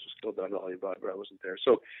someone else was killed out in Alibaba, but I wasn't there.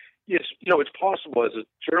 So, yes, it's possible as a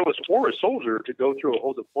journalist or a soldier to go through a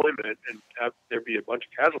whole deployment and have there be a bunch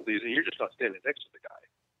of casualties, and you're just not standing next to the guy,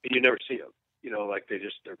 and you never see them. Like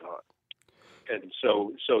they're gone. And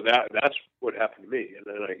so that's what happened to me. And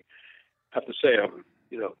then I have to say, I'm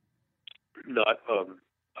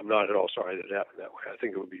not at all sorry that it happened that way. I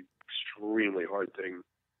think it would be an extremely hard thing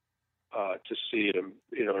to see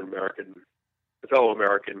a fellow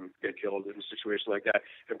American get killed in a situation like that,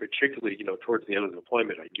 and particularly, towards the end of the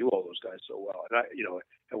deployment, I knew all those guys so well, and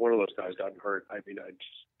had one of those guys gotten hurt, I mean,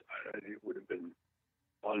 it would have been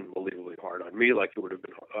unbelievably hard on me, like it would have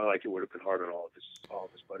been hard on all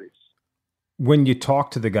of his buddies. When you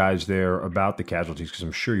talked to the guys there about the casualties, because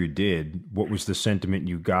I'm sure you did, what was the sentiment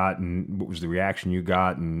you got, and what was the reaction you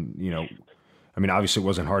got, and I mean, obviously it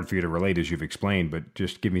wasn't hard for you to relate as you've explained, but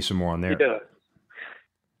just give me some more on there.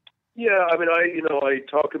 Yeah. I mean, I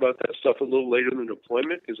talked about that stuff a little later in the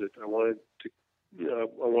deployment because I wanted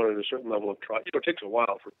a certain level of trust. It takes a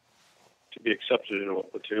while to be accepted in a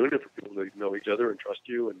platoon and for people to know each other and trust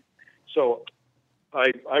you. And so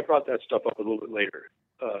I brought that stuff up a little bit later.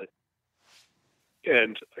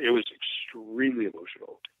 And it was extremely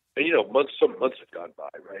emotional. And, some months had gone by,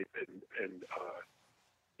 right? And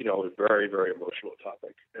a very, very emotional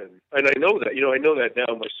topic. And I know that, I know that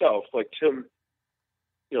now myself. Like Tim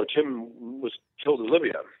was killed in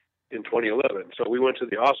Libya in 2011. So we went to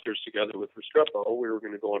the Oscars together with Restrepo. We were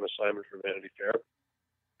going to go on assignment for Vanity Fair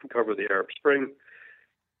and cover the Arab Spring,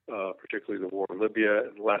 particularly the war in Libya.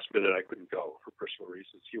 And last minute, I couldn't go for personal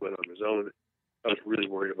reasons. He went on his own. I was really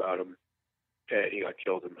worried about him, and he got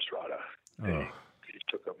killed in Misrata. Oh. He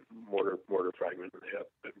took a mortar fragment in the hip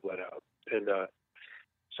and bled out. And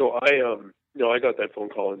so I got that phone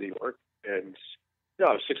call in New York, and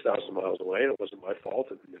I was 6,000 miles away, and it wasn't my fault,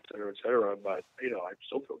 and et cetera. But I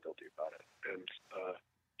still feel guilty about it, and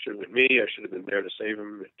should have been me. I should have been there to save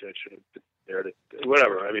him. I should have been there to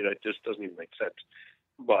whatever. I mean, it just doesn't even make sense.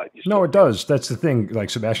 But no, it does. That's the thing. Like,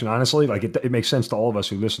 Sebastian, honestly, like it makes sense to all of us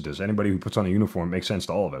who listen to this. Anybody who puts on a uniform, it makes sense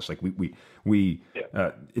to all of us. Like we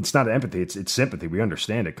it's not empathy, it's sympathy. We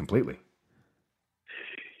understand it completely.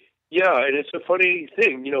 Yeah, and it's a funny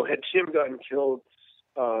thing. Had Tim gotten killed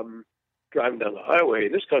driving down the highway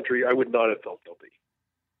in this country, I would not have felt guilty.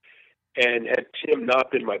 And had Tim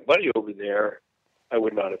not been my buddy over there, I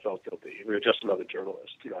would not have felt guilty. We were just another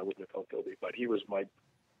journalist. I wouldn't have felt guilty. But he was my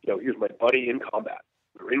buddy in combat.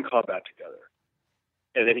 We were in combat together.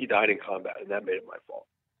 And then he died in combat, and that made it my fault.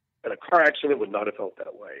 And a car accident would not have felt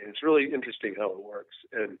that way. And it's really interesting how it works.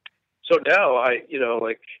 And so now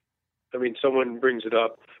someone brings it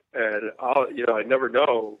up, and I never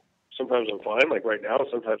know. Sometimes I'm fine, like right now.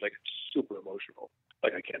 Sometimes I get super emotional,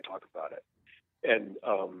 like I can't talk about it. And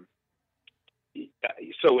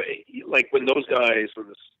so, like when those guys,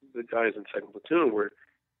 the guys in Second Platoon were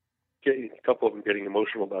a couple of them getting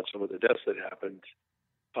emotional about some of the deaths that happened.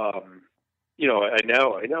 I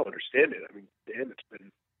now understand it. I mean, damn, it's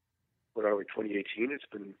been, what are we, 2018? It's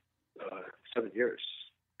been 7 years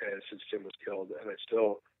since Tim was killed, and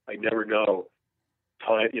I never know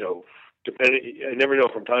time. I never know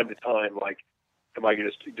from time to time. Like, am I going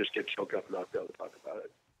to just get choked up and not be able to talk about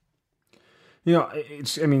it?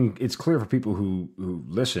 It's clear for people who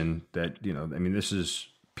listen that this is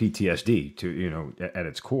PTSD at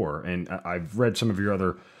its core, and I've read some of your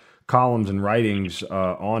other columns and writings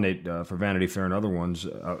on it for Vanity Fair and other ones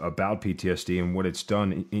about PTSD and what it's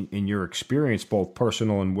done in your experience, both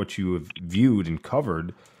personal and what you have viewed and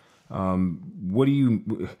covered.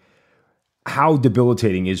 How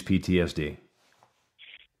debilitating is PTSD?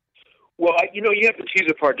 Well, you have to tease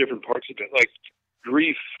apart different parts of it. Like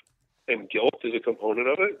grief and guilt is a component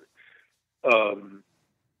of it.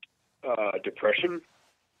 Depression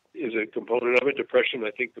is a component of it. Depression,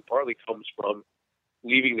 I think, that partly comes from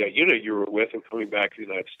leaving that unit you were with and coming back to the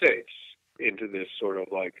United States into this sort of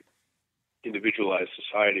like individualized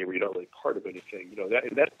society where you're not really part of anything.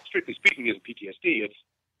 That strictly speaking is PTSD.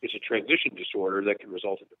 It's a transition disorder that can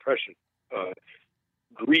result in depression.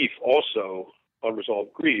 Grief also,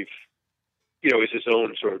 unresolved grief, is its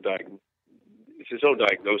own sort of it's its own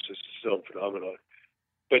diagnosis, its own phenomenon.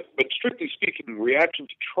 But strictly speaking, reaction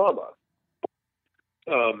to trauma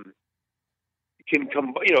can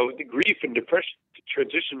come. The grief and depression,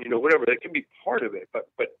 transition, whatever, that can be part of it. But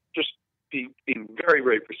just being very,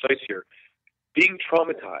 very precise here, being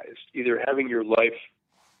traumatized, either having your life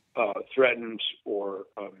threatened or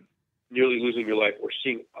nearly losing your life, or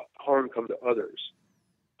seeing harm come to others,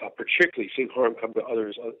 particularly seeing harm come to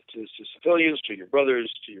others, to civilians, to your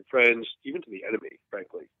brothers, to your friends, even to the enemy,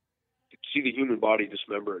 frankly. To see the human body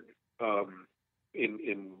dismembered by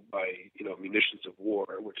munitions of war,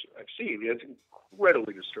 which I've seen, it's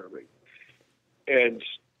incredibly disturbing. And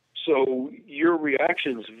so your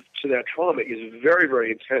reactions to that trauma is very,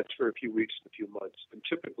 very intense for a few weeks and a few months. And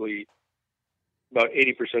typically, about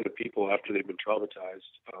 80% of people after they've been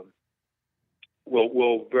traumatized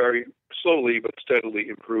will very slowly but steadily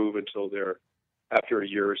improve until they're, after a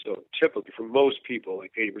year or so. Typically, for most people,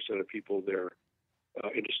 like 80% of people, they're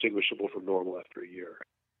indistinguishable from normal after a year.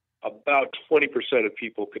 About 20% of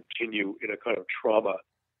people continue in a kind of trauma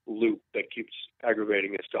loop that keeps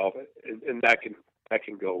aggravating itself, and that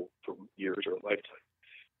can go for years or a lifetime.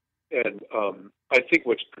 And I think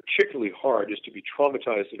what's particularly hard is to be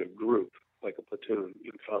traumatized in a group, like a platoon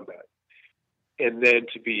in combat, and then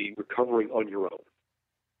to be recovering on your own.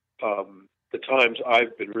 The times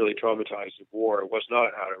I've been really traumatized in war was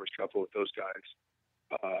not out of Restrepo with those guys.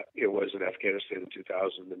 It was in Afghanistan in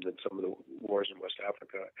 2000, and then some of the wars in West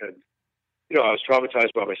Africa. And, I was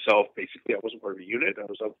traumatized by myself. Basically, I wasn't part of a unit. I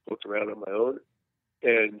was booked around on my own.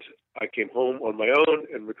 And I came home on my own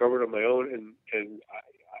and recovered on my own. And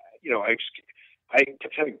I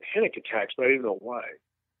kept having panic attacks, but I didn't know why.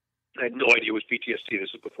 I had no idea it was PTSD.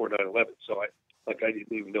 This was before 9/11, so I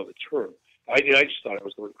didn't even know the term. I just thought I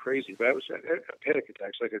was going crazy, but I had panic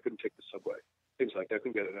attacks, like I couldn't take the subway, things like that. I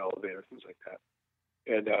couldn't get an elevator, things like that.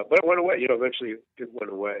 And but it went away. Eventually it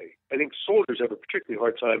went away. I think soldiers have a particularly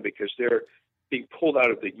hard time because they're being pulled out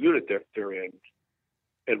of the unit they're in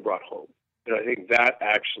and brought home. And I think that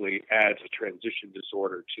actually adds a transition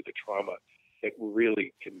disorder to the trauma that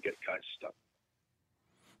really can get guys stuck.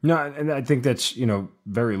 No, and I think that's,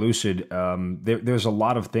 very lucid. There's a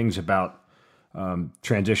lot of things about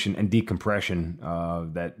transition and decompression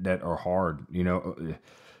that are hard.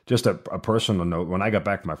 Just a personal note, when I got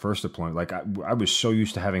back to my first deployment, like I was so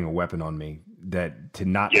used to having a weapon on me that to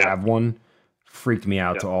not have one freaked me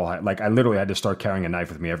out to all. Like I literally had to start carrying a knife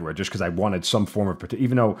with me everywhere just because I wanted some form of protection.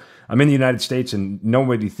 Even though I'm in the United States and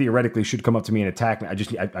nobody theoretically should come up to me and attack me,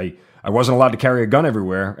 I wasn't allowed to carry a gun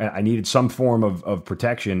everywhere, and I needed some form of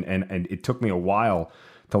protection, and it took me a while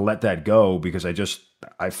to let that go because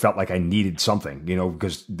I felt like I needed something,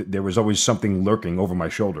 because there was always something lurking over my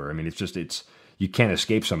shoulder. I mean, it's you can't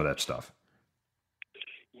escape some of that stuff.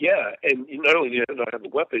 Yeah, and not only did you not have a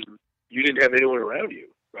weapon, you didn't have anyone around you,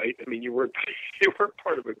 right? I mean, you weren't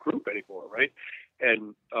part of a group anymore, right?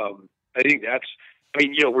 And I think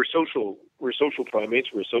we're social primates,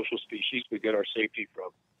 we're a social species. We get our safety from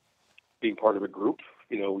being part of a group.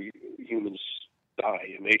 Humans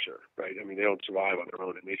die in nature, right? I mean, they don't survive on their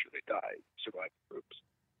own in nature; they die, survive in groups.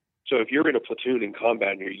 So if you're in a platoon in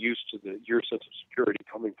combat and you're used to your sense of security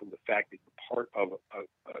coming from the fact that you're part of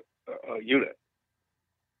a unit,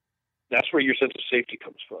 that's where your sense of safety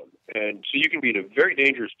comes from. And so you can be in a very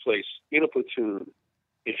dangerous place in a platoon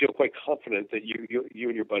and feel quite confident that you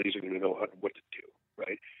and your buddies are going to know what to do,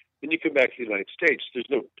 right? Then you come back to the United States, there's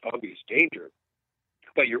no obvious danger,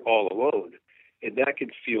 but you're all alone. And that can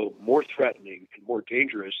feel more threatening and more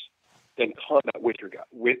dangerous than combat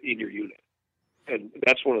in your unit. And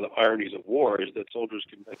that's one of the ironies of war, is that soldiers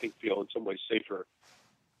can, I think, feel in some ways safer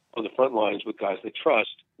on the front lines with guys they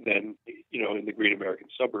trust than, in the great American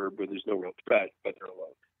suburb where there's no real threat, but they're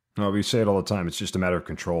alone. No, we say it all the time. It's just a matter of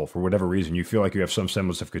control. For whatever reason, you feel like you have some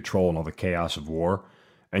semblance of control in all the chaos of war,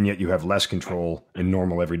 and yet you have less control in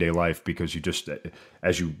normal everyday life because you just,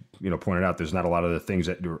 as you pointed out, there's not a lot of the things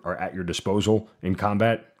that are at your disposal in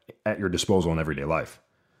combat at your disposal in everyday life.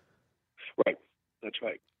 Right. That's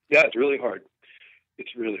right. Yeah, it's really hard.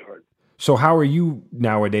 It's really hard. So how are you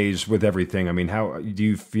nowadays with everything? I mean, how do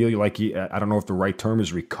you feel like I don't know if the right term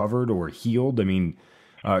is recovered or healed? I mean,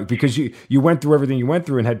 because you went through everything you went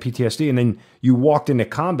through and had PTSD, and then you walked into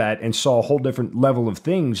combat and saw a whole different level of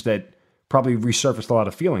things that probably resurfaced a lot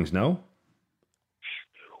of feelings, no?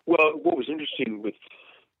 Well, what was interesting with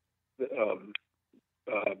the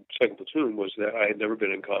second platoon was that I had never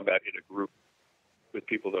been in combat in a group with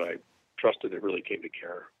people that I trusted that really came to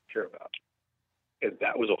care about. And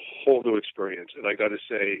that was a whole new experience. And I got to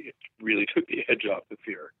say, it really took the edge off the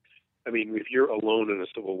fear. I mean, if you're alone in a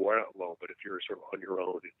civil war, not alone, but if you're sort of on your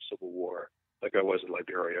own in a civil war, like I was in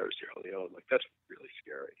Liberia or Sierra Leone, like that's really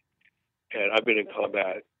scary. And I've been in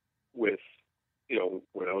combat with,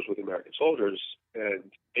 when I was with American soldiers, and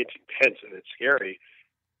it's intense and it's scary,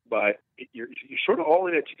 but you're sort of all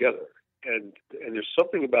in it together. And there's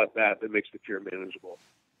something about that makes the fear manageable.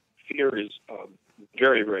 Fear is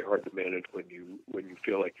very, very hard to manage when you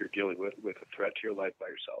feel like you're dealing with a threat to your life by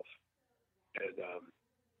yourself. And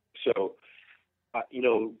so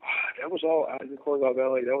that was all in the Korengal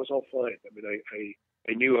Valley. That was all fine. I mean,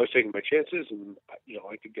 I knew I was taking my chances, and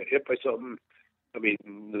I could get hit by something. I mean,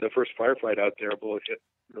 the first firefight out there, a bullet hit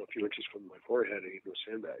a few inches from my forehead and into a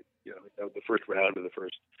sandbag. That was the first round of the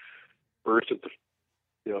first burst of the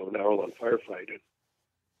an hour-long firefight. And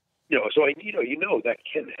so that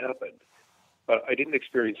can happen. But I didn't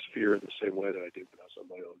experience fear in the same way that I did when I was on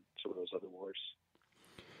my own, some of those other wars.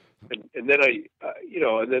 And then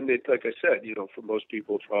like I said, for most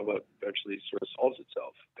people, trauma eventually sort of solves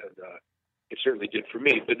itself. And it certainly did for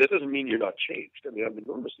me. But that doesn't mean you're not changed. I mean, I'm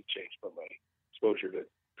enormously changed by my exposure to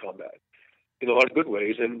combat in a lot of good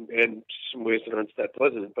ways and some ways that aren't that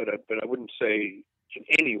pleasant. But I wouldn't say in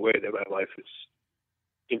any way that my life is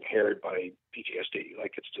impaired by PTSD.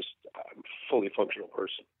 Like, it's just, I'm a fully functional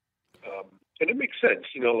person. And it makes sense,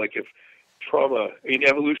 like if trauma, in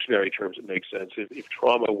evolutionary terms, it makes sense. If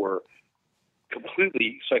trauma were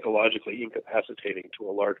completely psychologically incapacitating to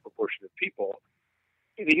a large proportion of people,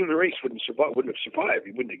 the human race wouldn't have survived.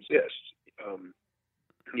 It wouldn't exist.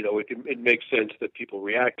 It makes sense that people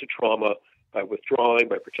react to trauma by withdrawing,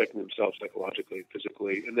 by protecting themselves psychologically and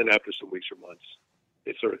physically, and then after some weeks or months,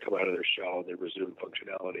 they sort of come out of their shell and they resume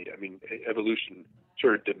functionality. I mean, evolution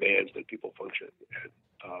sort of demands that people function. And,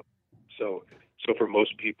 so for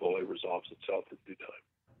most people, it resolves itself in due time.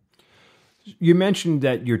 You mentioned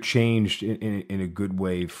that you're changed in a good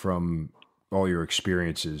way from all your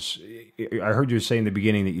experiences. I heard you say in the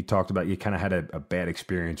beginning that you talked about you kind of had a bad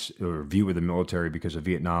experience or view of the military because of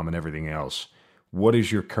Vietnam and everything else. What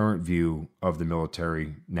is your current view of the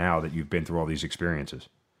military now that you've been through all these experiences?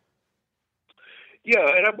 Yeah,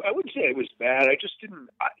 and I wouldn't say it was bad. I just didn't,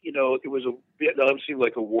 it was Vietnam seemed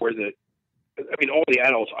like a war that, I mean, all the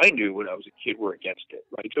adults I knew when I was a kid were against it,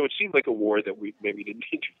 right? So it seemed like a war that we maybe didn't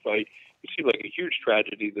need to fight. It seemed like a huge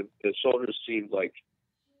tragedy. The soldiers seemed like,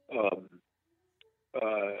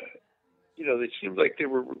 they seemed like they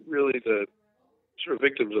were really the sort of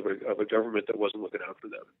victims of a government that wasn't looking out for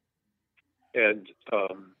them. And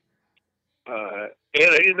I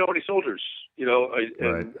didn't know any soldiers,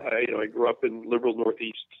 I grew up in liberal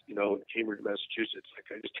Northeast, in Cambridge, Massachusetts.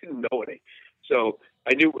 Like I just didn't know any. So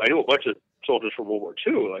I knew a bunch of soldiers from World War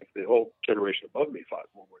II, like the whole generation above me fought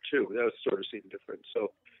in World War II. That was sort of seemed different.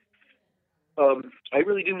 So I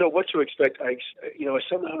really didn't know what to expect. I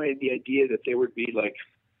somehow had the idea that they would be like,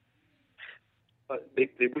 they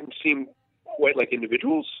wouldn't seem quite like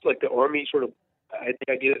individuals, like the Army sort of. I had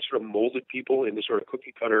the idea that sort of molded people into sort of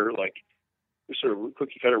cookie cutter robots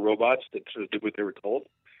that sort of did what they were told.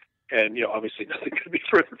 And, obviously nothing could be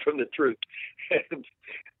further from the truth. And,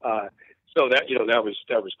 so that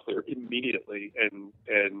was clear immediately. And,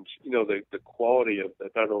 the quality of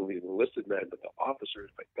not only the enlisted men, but the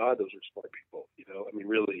officers, my God, those are smart people.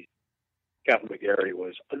 Really, Captain McGarry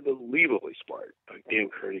was unbelievably smart. Dan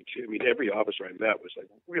Kearney too. Every officer I met was like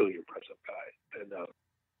really impressive guy. And,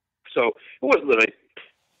 so it wasn't that I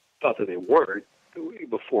thought that they weren't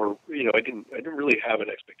before. I didn't really have an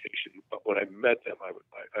expectation. But when I met them, I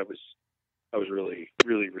was really,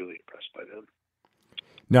 really, really impressed by them.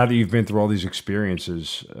 Now that you've been through all these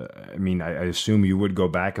experiences, I assume you would go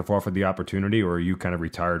back if offered the opportunity, or are you kind of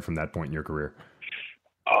retired from that point in your career?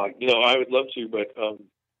 I would love to, but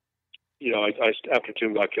after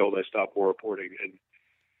Tim got killed, I stopped war reporting, and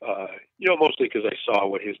mostly because I saw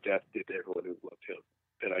what his death did to everyone who loved him.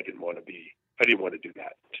 And I didn't want to do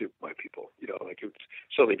that to my people. It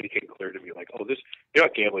suddenly became clear to me, like, oh, you're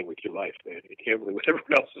not gambling with your life, man. You're gambling with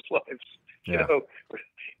everyone else's lives. Yeah.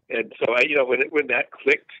 And so when that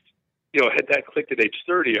clicked, had that clicked at age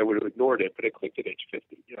 30, I would have ignored it, but it clicked at age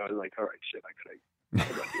 50. I was like, all right, shit, I'm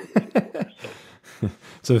not doing this anymore.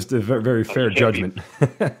 So it's a very, very fair judgment.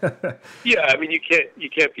 Yeah, you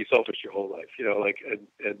can't be selfish your whole life,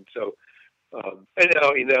 and so,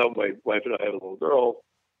 and now my wife and I have a little girl.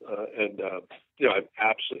 I'm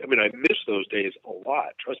absolutely, I miss those days a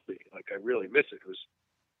lot. Trust me. Like, I really miss it. It was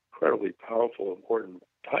incredibly powerful, important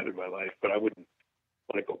time in my life, but I wouldn't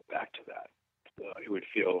want to go back to that. It would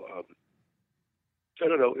feel, I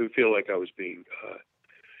don't know, it would feel like I was being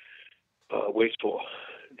wasteful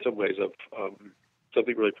in some ways of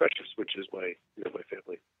something really precious, which is my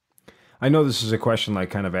family. I know this is a question like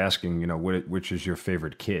kind of asking, which is your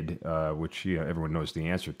favorite kid, which everyone knows the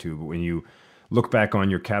answer to, but when you look back on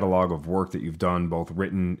your catalog of work that you've done, both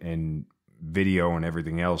written and video and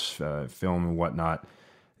everything else, film and whatnot,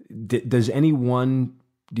 do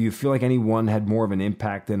you feel like anyone had more of an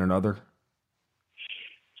impact than another?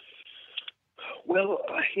 Well,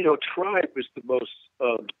 Tribe is the most,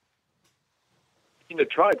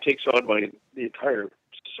 Tribe takes on the entire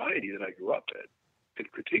society that I grew up in and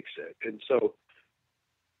critiques it. And so,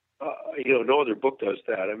 no other book does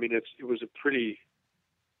that. It was a pretty,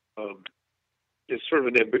 it's sort of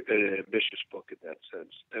an ambitious book in that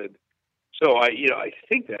sense. And so I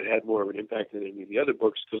think that had more of an impact than any of the other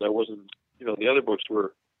books, because I wasn't, the other books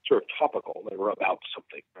were sort of topical. They were about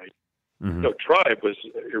something, right? Mm-hmm. Tribe was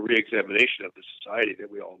a reexamination of the society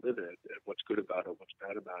that we all live in and what's good about it, what's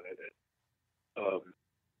bad about it. And,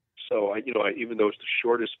 so even though it's the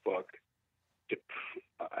shortest book,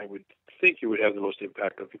 I would think it would have the most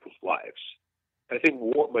impact on people's lives. I think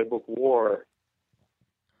my book War,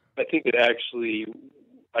 I think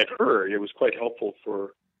I've heard it was quite helpful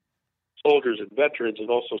for soldiers and veterans, and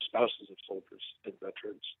also spouses of soldiers and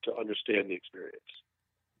veterans, to understand the experience.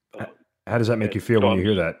 How does that make you feel when you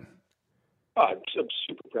hear that? I'm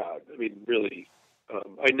super proud. Really,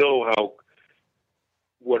 I know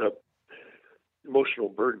what a emotional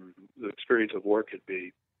burden the experience of war could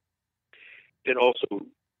be. And also,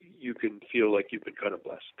 you can feel like you've been kind of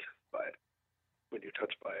blessed by it when you're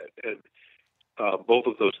touched by it. And both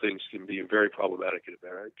of those things can be very problematic in a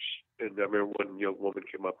marriage. And I remember one young woman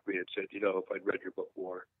came up to me and said, if I'd read your book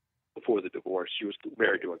War before the divorce, she was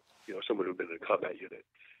married to someone who had been in a combat unit.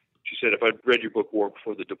 She said, if I'd read your book War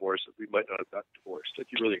before the divorce, we might not have gotten divorced. That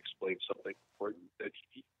you really explained something important that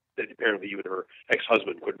apparently even her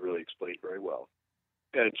ex-husband couldn't really explain very well.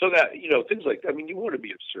 And so that, things like, you want to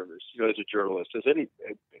be of service, as a journalist, as anything,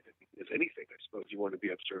 I suppose, you want to be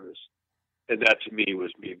of service. And that to me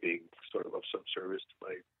was me being sort of some service to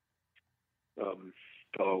my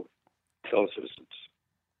fellow citizens.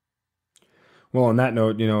 Well, on that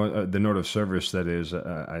note, the note of service, that is,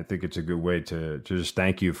 I think it's a good way to just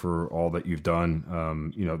thank you for all that you've done,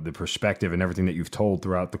 the perspective and everything that you've told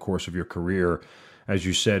throughout the course of your career. As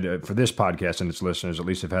you said, for this podcast and its listeners, at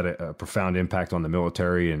least have had a profound impact on the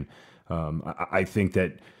military. And I think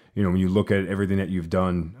that, when you look at everything that you've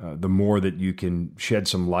done, the more that you can shed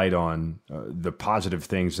some light on the positive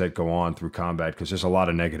things that go on through combat, because there's a lot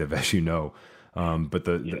of negative, as you know. But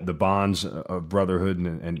the bonds of brotherhood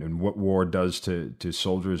and what war does to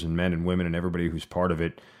soldiers and men and women and everybody who's part of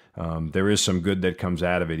it, there is some good that comes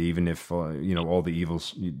out of it, even if all the evil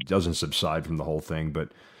doesn't subside from the whole thing.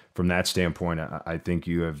 But from that standpoint, I think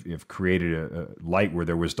you have created a light where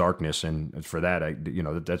there was darkness, and for that,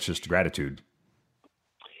 that's just gratitude.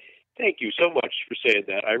 Thank you so much for saying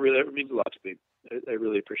that. It means a lot to me. I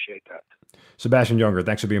really appreciate that. Sebastian Junger,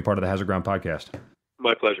 thanks for being part of the Hazard Ground podcast.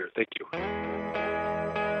 My pleasure. Thank you.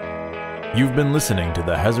 You've been listening to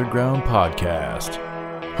the Hazard Ground podcast,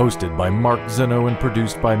 hosted by Mark Zeno and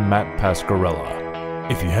produced by Matt Pasquarella.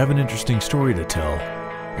 If you have an interesting story to tell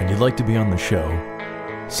and you'd like to be on the show,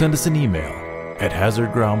 send us an email at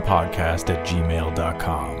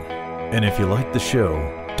hazardgroundpodcast@gmail.com. And if you like the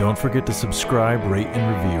show, don't forget to subscribe, rate,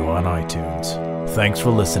 and review on iTunes. Thanks for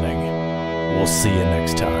listening. We'll see you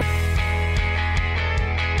next time.